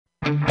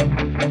Welcome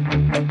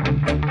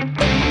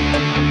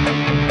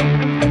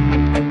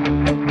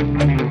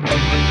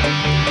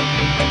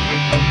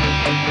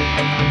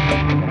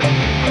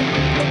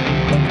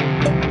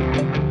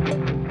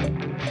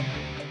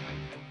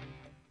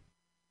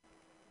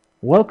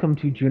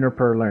to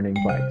Juniper Learning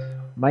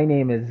Byte. My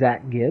name is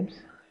Zach Gibbs.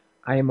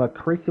 I am a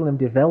curriculum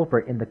developer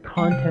in the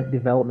Content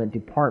Development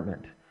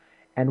Department,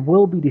 and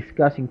we'll be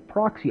discussing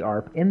Proxy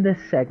ARP in this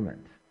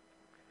segment.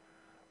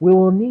 We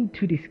will need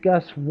to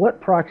discuss what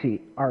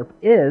Proxy ARP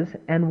is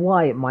and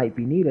why it might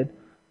be needed,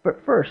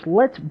 but first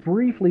let's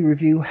briefly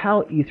review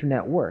how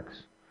Ethernet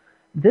works.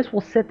 This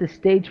will set the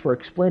stage for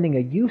explaining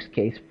a use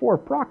case for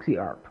Proxy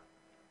ARP.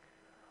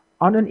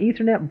 On an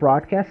Ethernet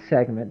broadcast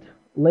segment,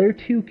 Layer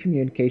 2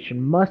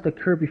 communication must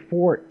occur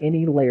before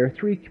any Layer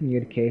 3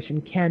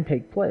 communication can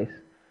take place.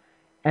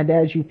 And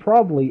as you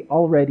probably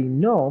already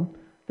know,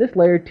 this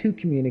Layer 2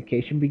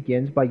 communication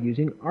begins by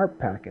using ARP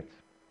packets.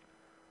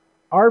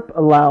 ARP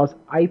allows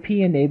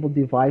IP-enabled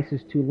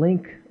devices to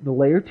link the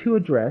Layer 2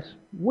 address,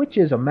 which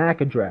is a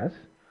MAC address,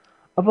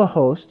 of a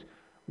host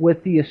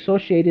with the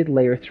associated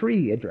Layer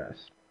 3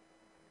 address.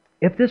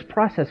 If this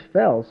process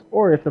fails,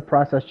 or if the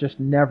process just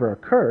never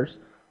occurs,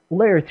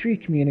 Layer 3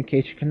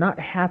 communication cannot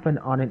happen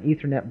on an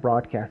Ethernet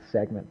broadcast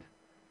segment.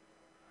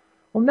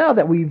 Well, now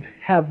that we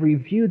have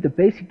reviewed the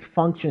basic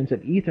functions of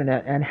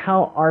Ethernet and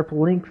how ARP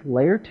links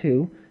Layer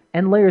 2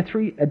 and Layer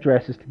 3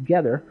 addresses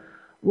together,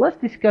 let's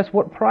discuss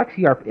what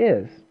Proxy ARP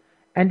is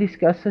and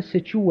discuss a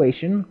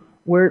situation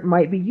where it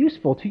might be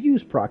useful to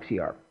use Proxy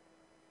ARP.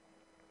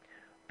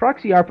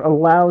 Proxy ARP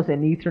allows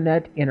an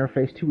Ethernet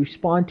interface to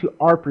respond to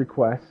ARP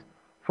requests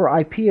for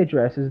IP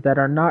addresses that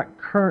are not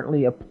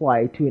currently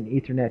applied to an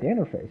Ethernet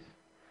interface.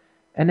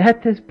 And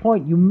at this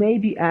point, you may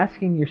be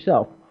asking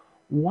yourself,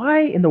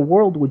 why in the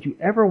world would you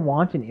ever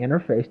want an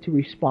interface to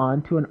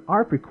respond to an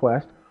ARP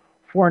request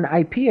for an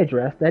IP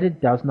address that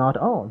it does not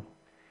own?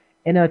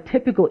 In a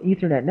typical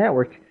Ethernet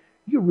network,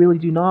 you really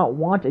do not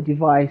want a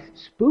device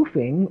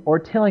spoofing or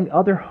telling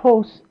other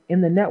hosts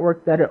in the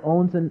network that it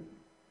owns an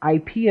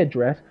IP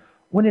address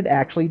when it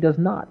actually does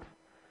not.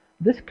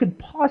 This could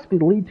possibly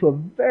lead to a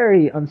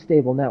very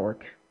unstable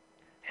network.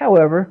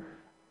 However,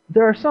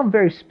 there are some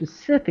very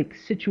specific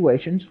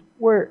situations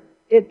where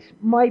it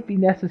might be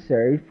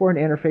necessary for an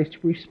interface to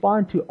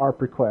respond to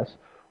ARP requests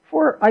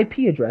for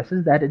IP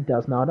addresses that it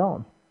does not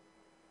own.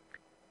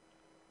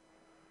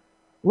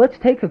 Let's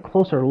take a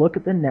closer look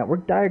at the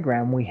network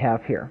diagram we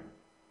have here.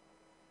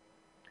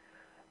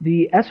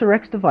 The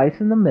SRX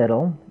device in the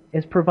middle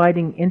is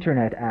providing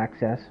internet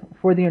access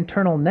for the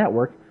internal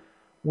network,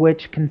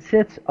 which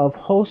consists of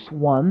host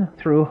 1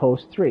 through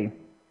host 3.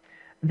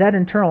 That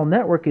internal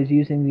network is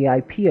using the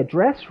IP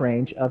address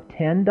range of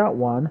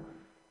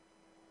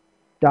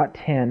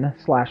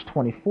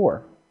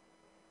 10.1.10/24.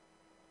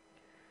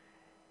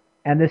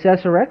 And this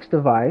SRX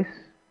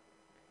device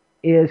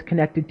is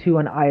connected to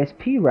an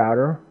ISP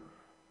router,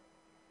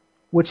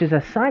 which is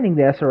assigning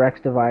the SRX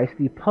device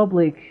the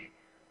public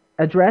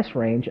address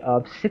range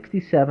of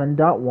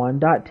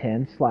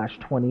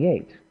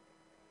 67.1.10/28.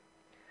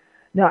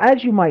 Now,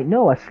 as you might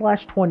know, a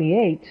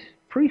 /28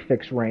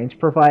 prefix range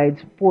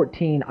provides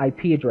 14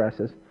 IP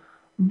addresses,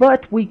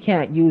 but we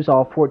can't use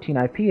all 14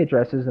 IP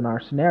addresses in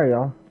our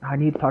scenario. I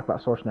need to talk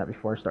about SourceNet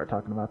before I start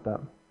talking about that.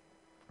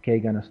 Okay,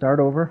 gonna start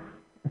over.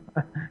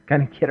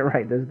 Gonna get it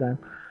right this time.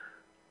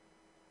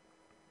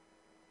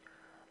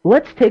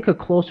 Let's take a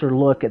closer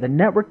look at the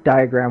network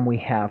diagram we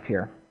have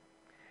here.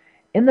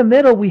 In the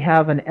middle, we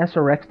have an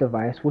SRX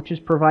device, which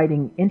is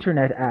providing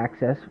internet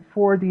access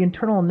for the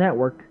internal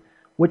network,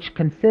 which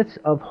consists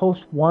of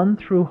host 1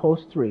 through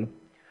host 3.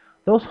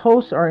 Those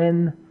hosts are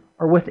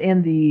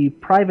within the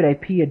private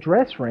IP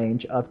address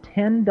range of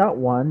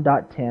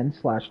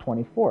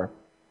 10.1.10/24.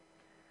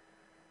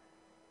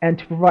 And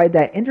to provide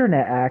that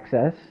internet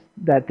access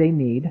that they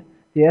need,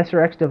 the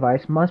SRX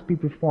device must be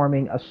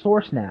performing a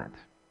SourceNet.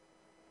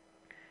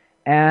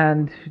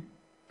 And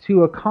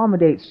to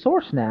accommodate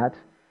SourceNet,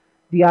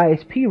 the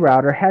ISP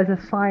router has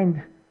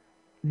assigned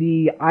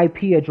the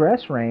IP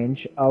address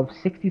range of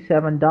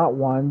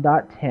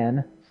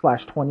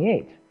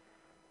 67.1.10/28,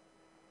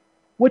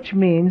 which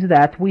means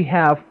that we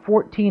have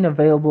 14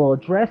 available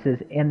addresses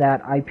in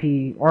that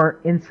IP or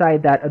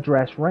inside that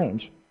address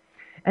range.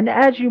 And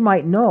as you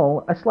might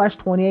know, a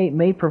 /28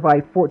 may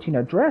provide 14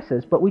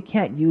 addresses, but we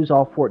can't use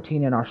all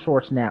 14 in our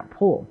SourceNet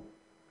pool,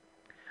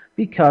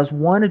 because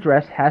one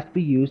address has to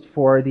be used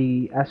for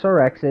the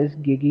SRX's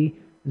GIGI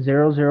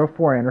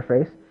 004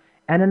 interface,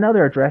 and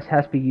another address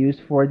has to be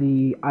used for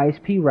the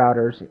ISP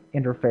router's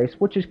interface,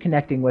 which is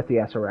connecting with the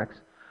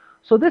SRX.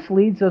 So this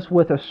leaves us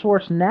with a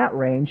SourceNet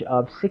range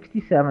of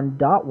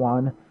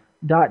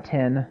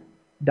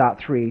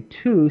 67.1.10.3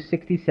 to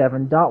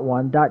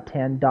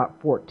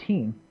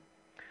 67.1.10.14,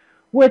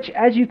 which,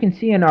 as you can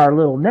see in our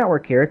little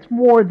network here, it's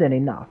more than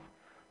enough.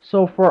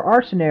 So for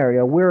our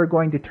scenario, we're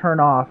going to turn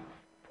off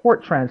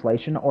port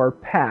translation, or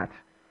PAT.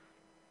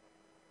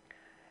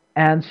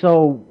 And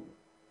so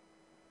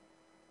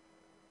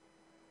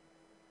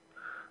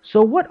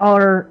what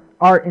are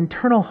our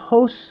internal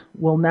hosts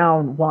will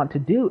now want to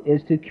do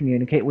is to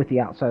communicate with the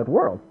outside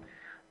world.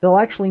 They'll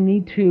actually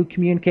need to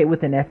communicate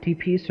with an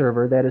FTP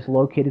server that is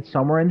located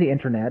somewhere in the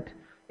internet.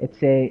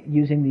 It's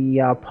using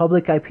the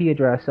public IP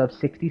address of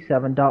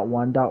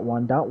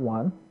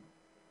 67.1.1.1.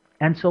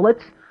 And so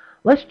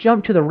let's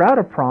jump to the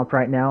router prompt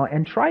right now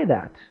and try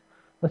that.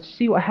 Let's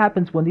see what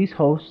happens when these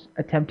hosts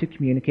attempt to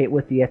communicate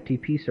with the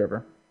FTP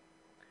server.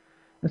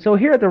 And so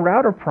here at the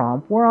router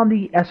prompt, we're on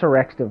the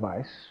SRX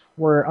device.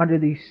 We're under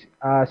the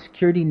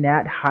security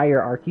NAT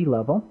hierarchy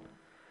level.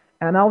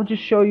 And I'll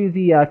just show you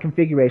the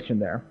configuration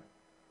there.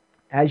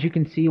 As you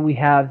can see, we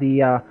have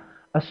the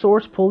a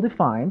source pool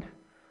defined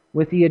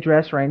with the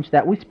address range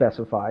that we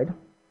specified.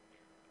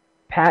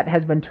 PAT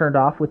has been turned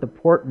off with the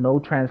port no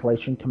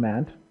translation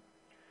command.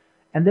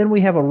 And then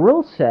we have a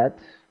rule set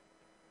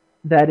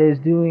that is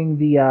doing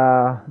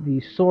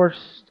the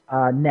source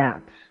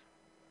NAT.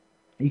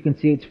 You can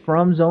see it's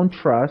from zone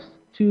trust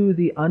to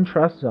the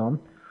untrust zone.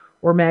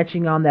 We're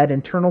matching on that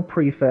internal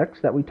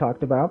prefix that we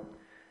talked about.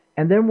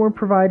 And then we're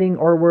providing,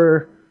 or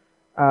we're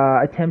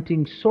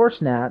attempting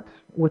source NAT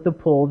with the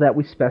pool that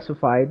we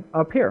specified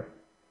up here.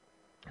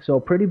 So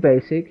pretty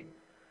basic.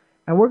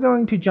 And we're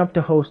going to jump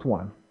to host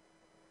 1.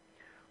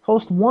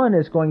 Host 1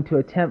 is going to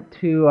attempt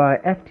to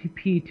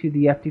FTP to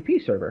the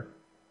FTP server.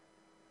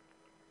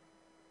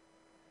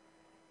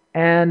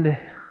 And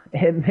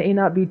it may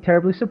not be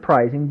terribly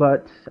surprising,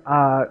 but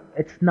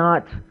it's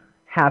not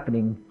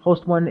happening.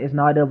 Host 1 is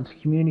not able to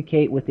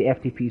communicate with the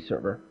FTP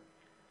server.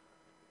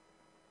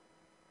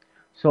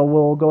 So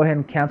we'll go ahead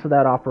and cancel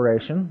that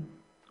operation.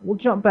 We'll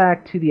jump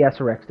back to the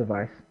SRX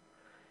device.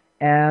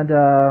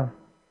 And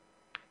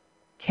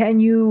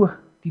can you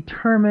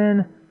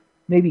determine,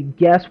 maybe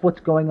guess what's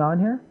going on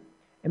here?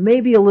 It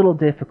may be a little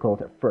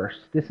difficult at first.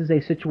 This is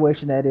a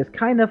situation that is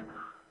kind of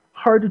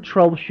hard to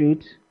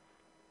troubleshoot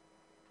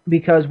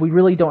because we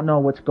really don't know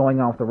what's going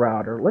on with the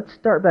router. Let's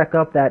start back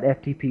up that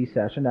FTP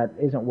session that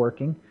isn't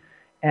working.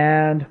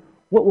 And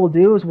what we'll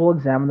do is we'll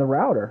examine the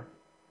router.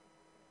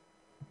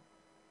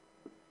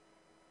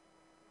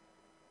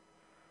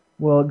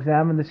 We'll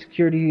examine the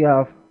security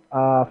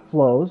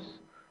flows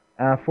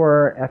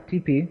for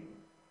FTP.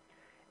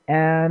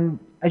 And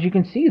as you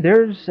can see,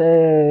 there's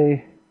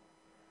a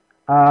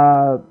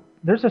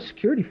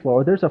security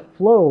flow. There's a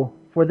flow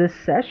for this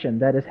session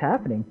that is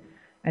happening.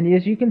 And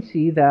as you can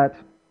see that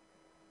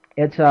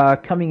it's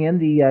coming in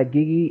the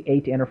GIGI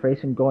 8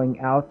 interface and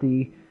going out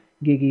the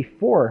GIGI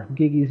 004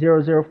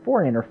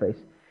 interface.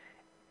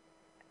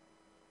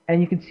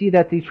 And you can see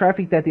that the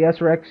traffic that the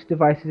SRX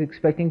device is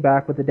expecting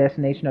back with the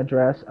destination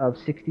address of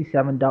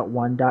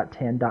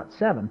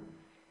 67.1.10.7.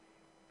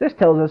 This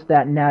tells us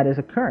that NAT is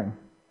occurring.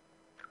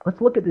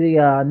 Let's look at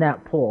the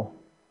NAT pool.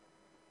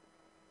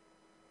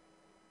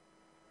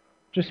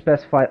 Just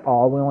specify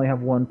all. We only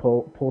have one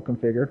pool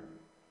configured.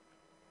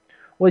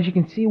 Well, as you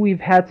can see, we've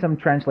had some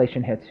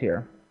translation hits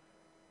here,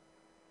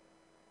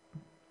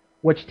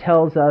 which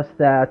tells us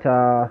that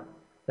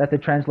that the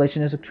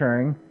translation is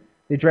occurring.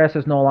 The address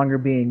is no longer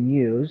being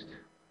used,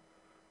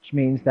 which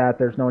means that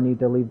there's no need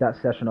to leave that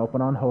session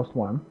open on host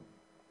 1.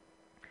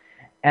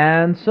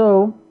 And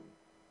so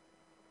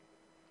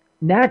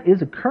NAT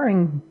is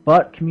occurring,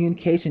 but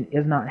communication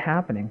is not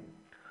happening.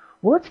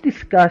 Well, let's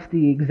discuss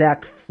the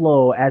exact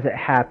flow as it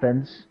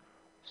happens,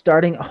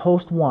 starting at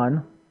host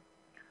 1,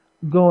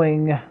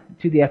 going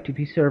to the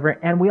FTP server,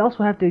 and we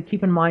also have to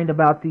keep in mind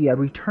about the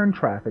return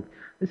traffic.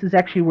 This is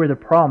actually where the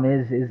problem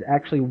is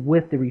actually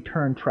with the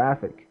return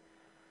traffic.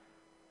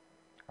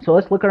 So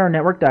let's look at our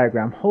network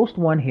diagram. Host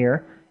 1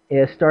 here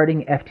is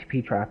starting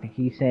FTP traffic.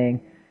 He's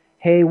saying,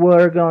 hey,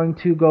 we're going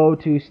to go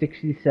to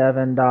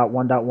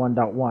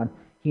 67.1.1.1.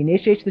 He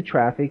initiates the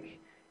traffic.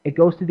 It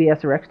goes to the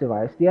SRX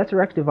device. The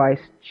SRX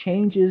device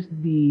changes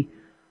the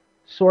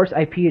source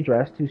IP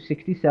address to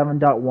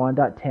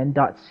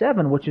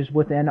 67.1.10.7, which is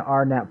within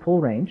our NAT pool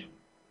range.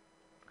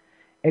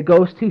 It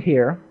goes to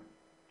here.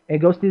 It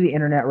goes to the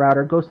internet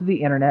router, goes to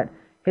the internet,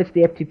 hits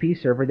the FTP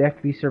server. The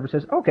FTP server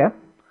says, okay,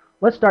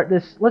 let's start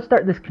this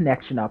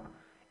connection up.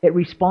 It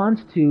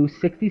responds to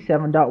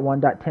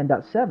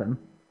 67.1.10.7,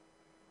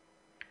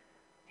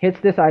 hits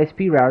this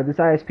ISP router. This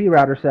ISP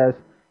router says,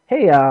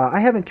 hey, I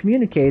haven't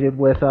communicated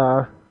with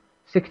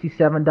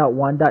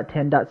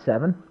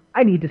 67.1.10.7.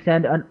 I need to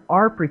send an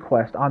ARP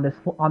request on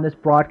this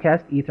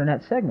broadcast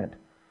Ethernet segment.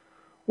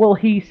 Well,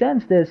 he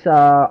sends this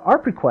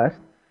ARP request.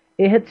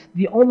 It hits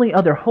the only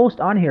other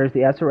host on here is the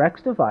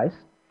SRX device.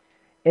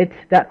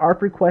 That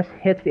ARP request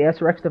hits the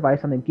SRX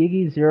device on the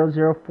GIGI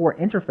 004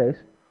 interface.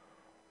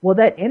 Well,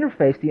 that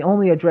interface, the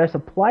only address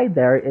applied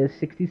there is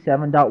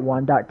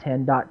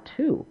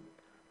 67.1.10.2.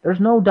 There's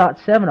no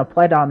 .7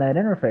 applied on that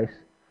interface.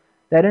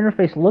 That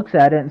interface looks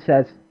at it and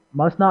says,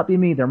 must not be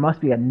me. There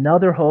must be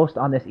another host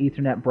on this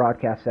Ethernet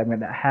broadcast segment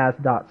that has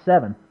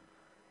 .7.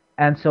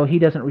 And so he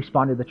doesn't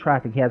respond to the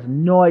traffic. He has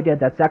no idea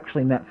that's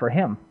actually meant for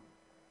him.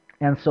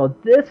 And so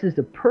this is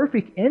the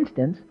perfect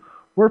instance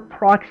where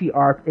Proxy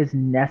ARP is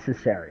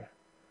necessary.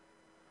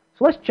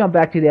 So let's jump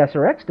back to the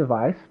SRX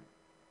device.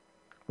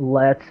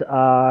 Let's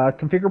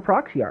configure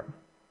Proxy ARP.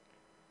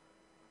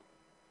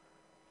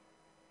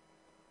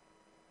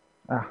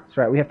 That's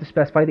right, we have to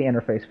specify the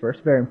interface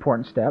first, very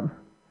important step.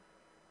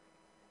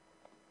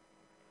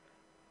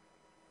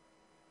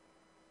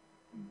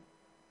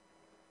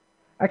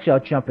 Actually,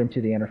 I'll jump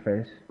into the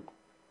interface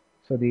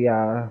so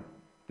the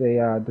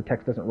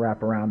text doesn't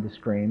wrap around the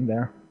screen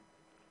there.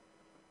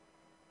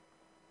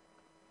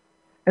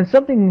 And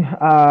something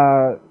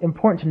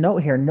important to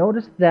note here,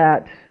 notice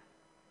that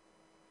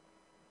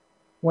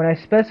when I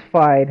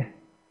specified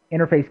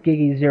interface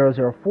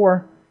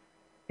GIGI004,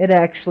 it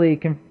actually,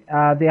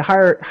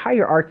 the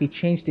hierarchy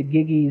changed to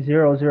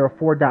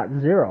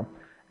GIGI004.0.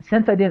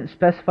 Since I didn't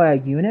specify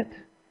a unit,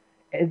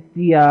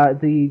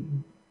 the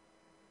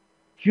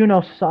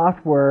Junos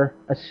software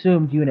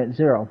assumed unit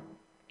 0.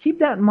 Keep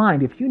that in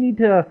mind. If you need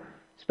to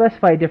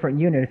specify a different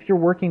unit, if you're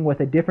working with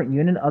a different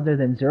unit other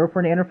than 0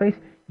 for an interface,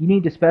 you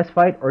need to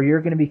specify it, or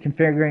you're going to be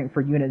configuring for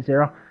unit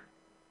 0,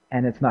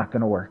 and it's not going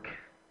to work.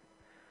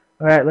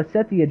 Alright, let's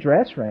set the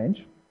address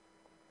range.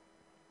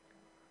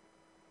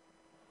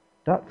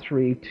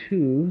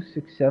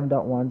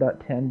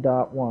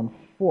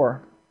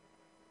 .3267.1.10.14.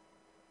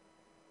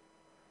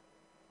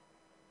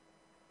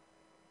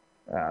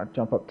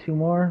 Jump up 2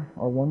 more,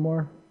 or 1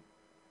 more.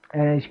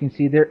 And as you can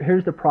see,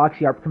 here's the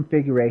proxy ARP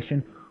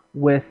configuration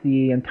with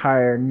the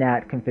entire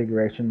NAT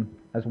configuration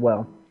as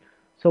well.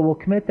 So we'll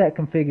commit that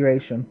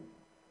configuration.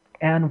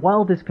 And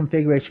while this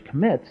configuration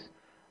commits,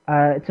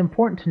 it's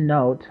important to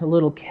note a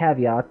little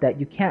caveat that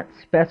you can't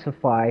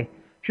specify,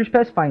 if you're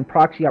specifying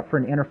proxy ARP for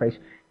an interface,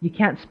 you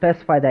can't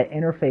specify that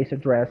interface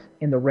address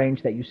in the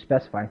range that you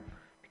specify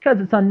because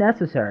it's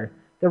unnecessary.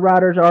 The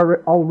routers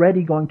are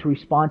already going to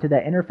respond to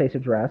that interface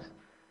address.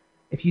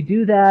 If you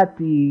do that,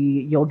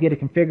 you'll get a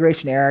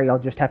configuration error. You'll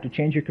just have to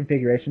change your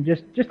configuration.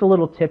 Just a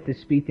little tip to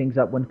speed things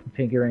up when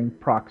configuring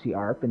proxy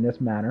ARP in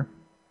this manner.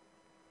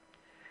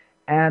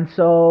 And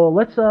so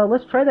let's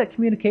try that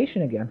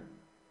communication again.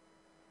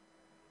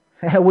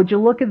 Would you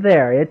look at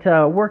there? It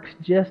works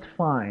just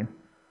fine.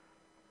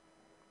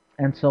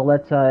 And so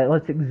let's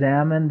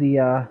examine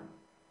the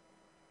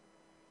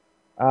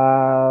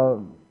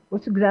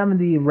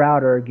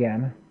router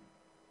again.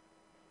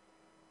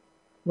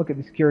 Look at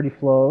the security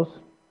flows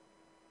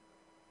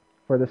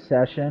for the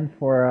session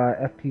for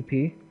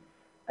FTP.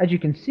 As you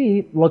can see,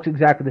 it looks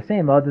exactly the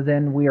same, other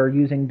than we are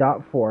using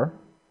 .4.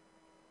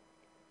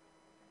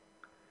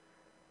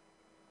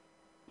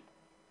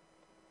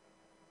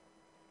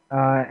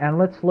 And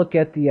let's look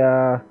at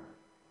the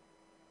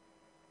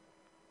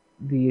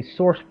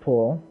source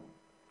pool.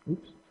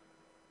 Oops.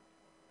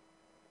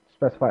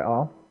 Specify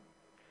all.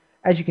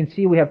 As you can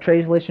see, we have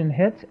translation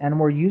hits, and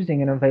we're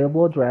using an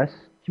available address.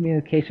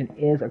 Communication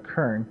is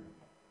occurring.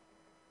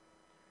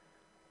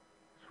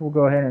 So we'll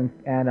go ahead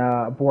and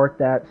abort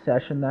that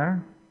session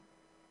there.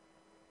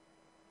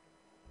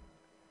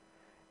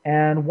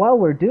 And while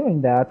we're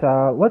doing that,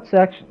 let's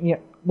actually,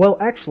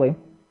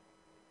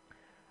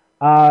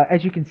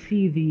 as you can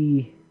see,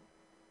 the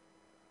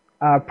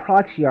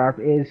proxy ARP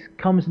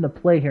comes into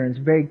play here and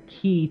is very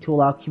key to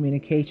allow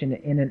communication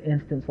in an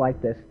instance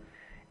like this.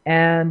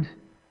 And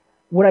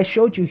what I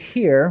showed you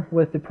here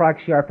with the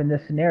proxy ARP in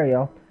this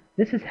scenario,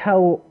 this is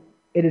how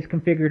it is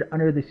configured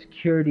under the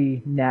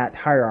security NAT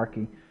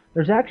hierarchy.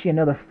 There's actually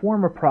another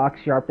form of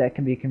proxy ARP that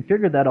can be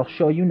configured that I'll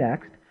show you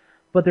next,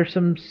 but there's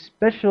some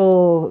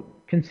special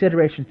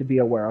considerations to be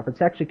aware of.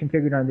 It's actually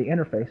configured under the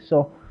interface.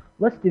 So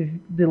let's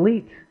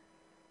delete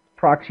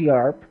proxy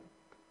ARP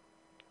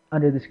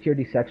under the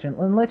security section,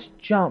 and let's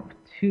jump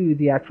to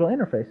the actual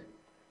interface.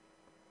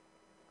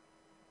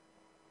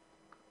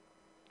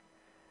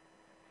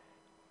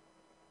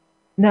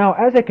 Now,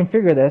 as I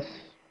configure this,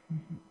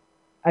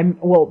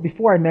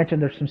 before I mention,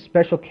 there's some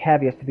special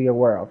caveats to be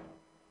aware of.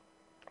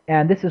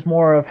 And this is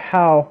more of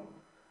how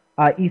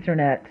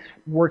Ethernet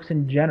works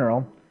in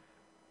general.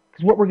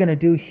 Because what we're going to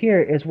do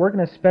here is we're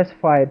going to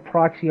specify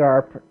proxy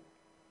ARP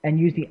and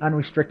use the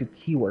unrestricted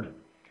keyword.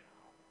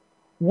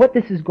 What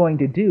this is going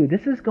to do,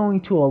 this is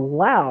going to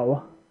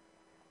allow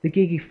the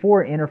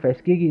GIGI4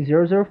 interface,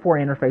 GIGI004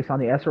 interface on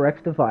the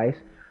SRX device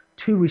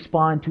to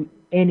respond to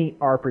any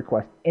ARP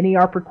request. Any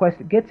ARP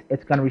request it gets,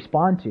 it's going to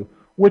respond to,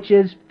 which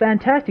is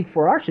fantastic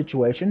for our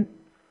situation.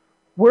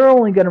 We're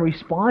only going to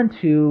respond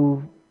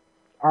to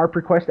ARP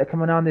requests that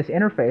come in on this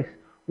interface.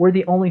 We're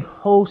the only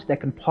host that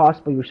can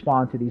possibly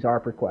respond to these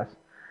ARP requests.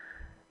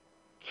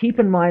 Keep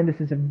in mind, this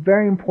is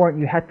very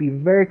important. You have to be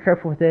very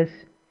careful with this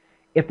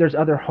if there's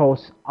other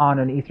hosts on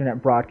an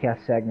Ethernet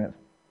broadcast segment.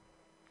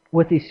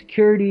 With the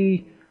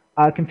security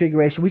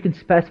configuration, we can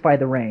specify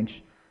the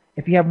range.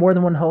 If you have more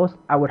than one host,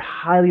 I would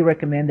highly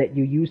recommend that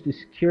you use the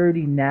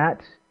security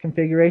NAT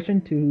configuration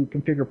to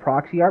configure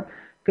proxy ARP,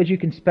 because you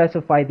can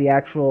specify the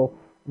actual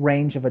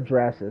range of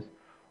addresses.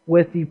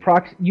 With the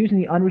using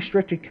the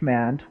unrestricted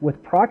command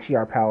with proxy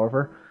ARP,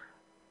 however,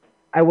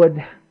 I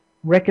would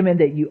recommend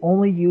that you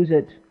only use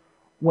it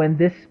when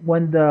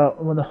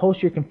the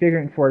host you're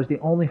configuring for is the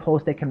only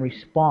host that can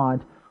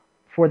respond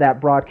for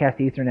that broadcast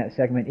Ethernet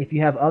segment. If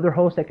you have other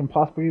hosts that can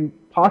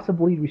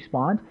possibly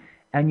respond,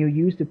 and you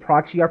use the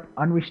proxy ARP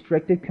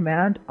unrestricted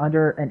command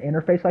under an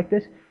interface like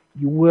this,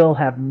 you will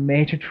have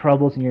major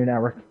troubles in your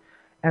network.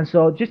 And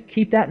so just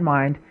keep that in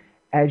mind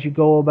as you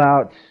go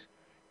about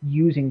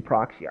using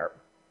Proxy ARP.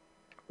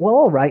 Well,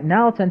 all right,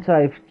 now since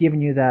I've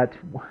given you that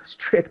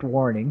strict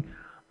warning,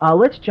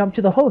 let's jump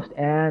to the host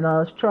and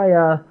let's try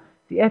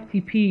the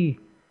FTP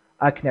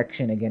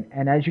connection again.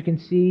 And as you can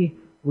see,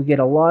 we get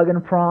a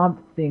login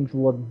prompt. Things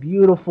look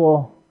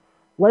beautiful.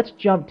 Let's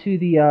jump to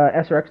the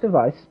SRX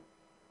device.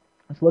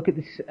 Let's look at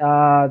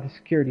the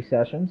security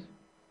sessions.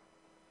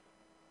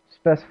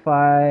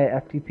 Specify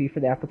FTP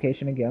for the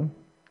application again.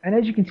 And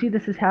as you can see,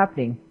 this is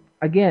happening.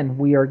 Again,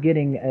 we are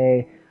getting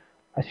a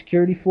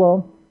security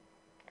flow.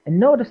 And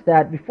notice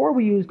that before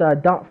we used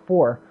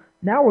 .4,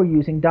 now we're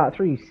using .3,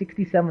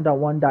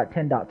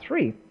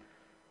 67.1.10.3.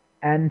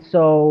 And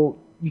so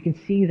you can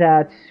see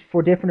that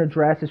for different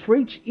addresses, for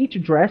each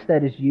address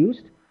that is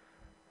used,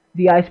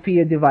 the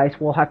ISP device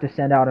will have to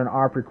send out an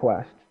ARP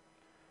request.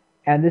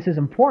 And this is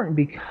important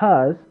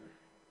because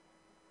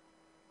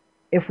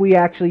if we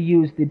actually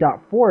use the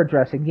 .4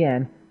 address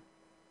again,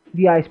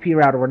 the ISP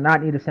router would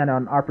not need to send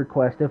out an ARP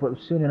request if it was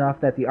soon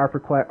enough that the ARP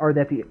request or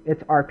that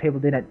its ARP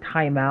table didn't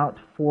time out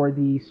for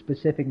the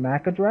specific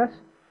MAC address.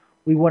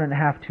 We wouldn't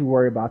have to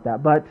worry about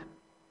that. But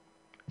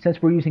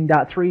since we're using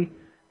 .3,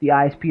 the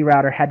ISP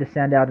router had to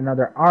send out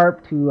another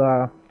ARP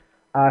to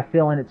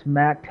fill in its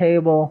MAC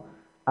table.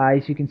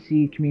 As you can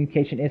see,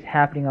 communication is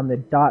happening on the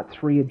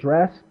 .3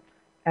 address,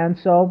 and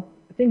so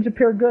things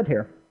appear good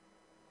here.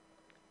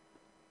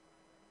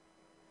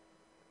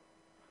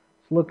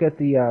 Let's look at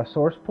the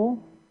source pool.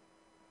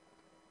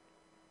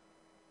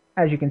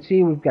 As you can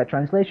see, we've got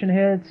translation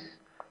hits,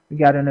 we've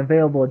got an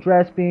available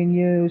address being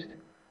used,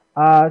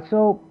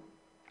 so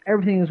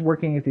everything is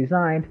working as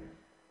designed.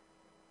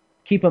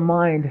 Keep in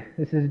mind,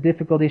 this is a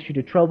difficult issue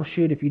to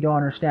troubleshoot if you don't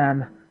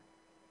understand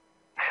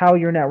how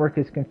your network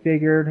is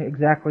configured,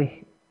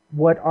 exactly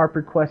what ARP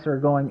requests are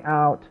going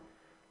out,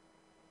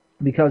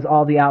 because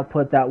all the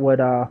output that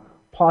would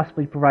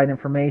possibly provide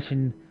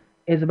information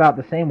is about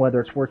the same whether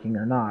it's working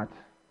or not.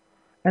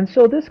 And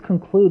so this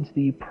concludes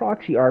the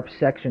Proxy ARP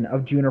section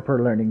of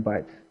Juniper Learning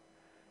Bytes.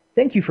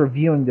 Thank you for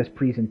viewing this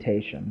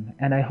presentation,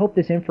 and I hope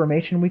this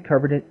information we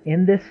covered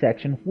in this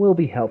section will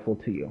be helpful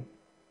to you.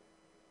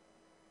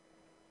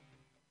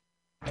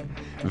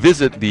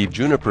 Visit the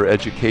Juniper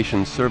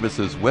Education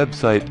Services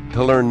website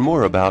to learn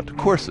more about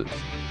courses.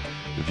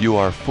 View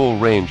our full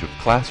range of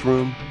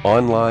classroom,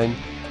 online,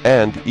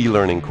 and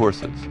e-learning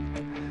courses.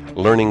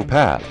 Learning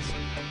paths,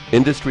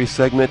 industry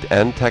segment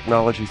and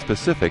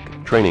technology-specific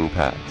training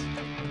paths.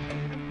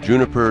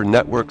 Juniper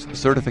Network's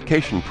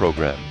certification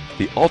program,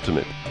 the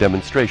ultimate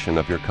demonstration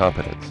of your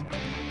competence.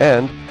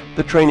 And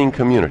the training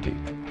community,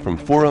 from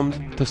forums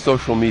to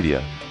social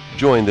media.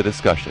 Join the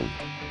discussion.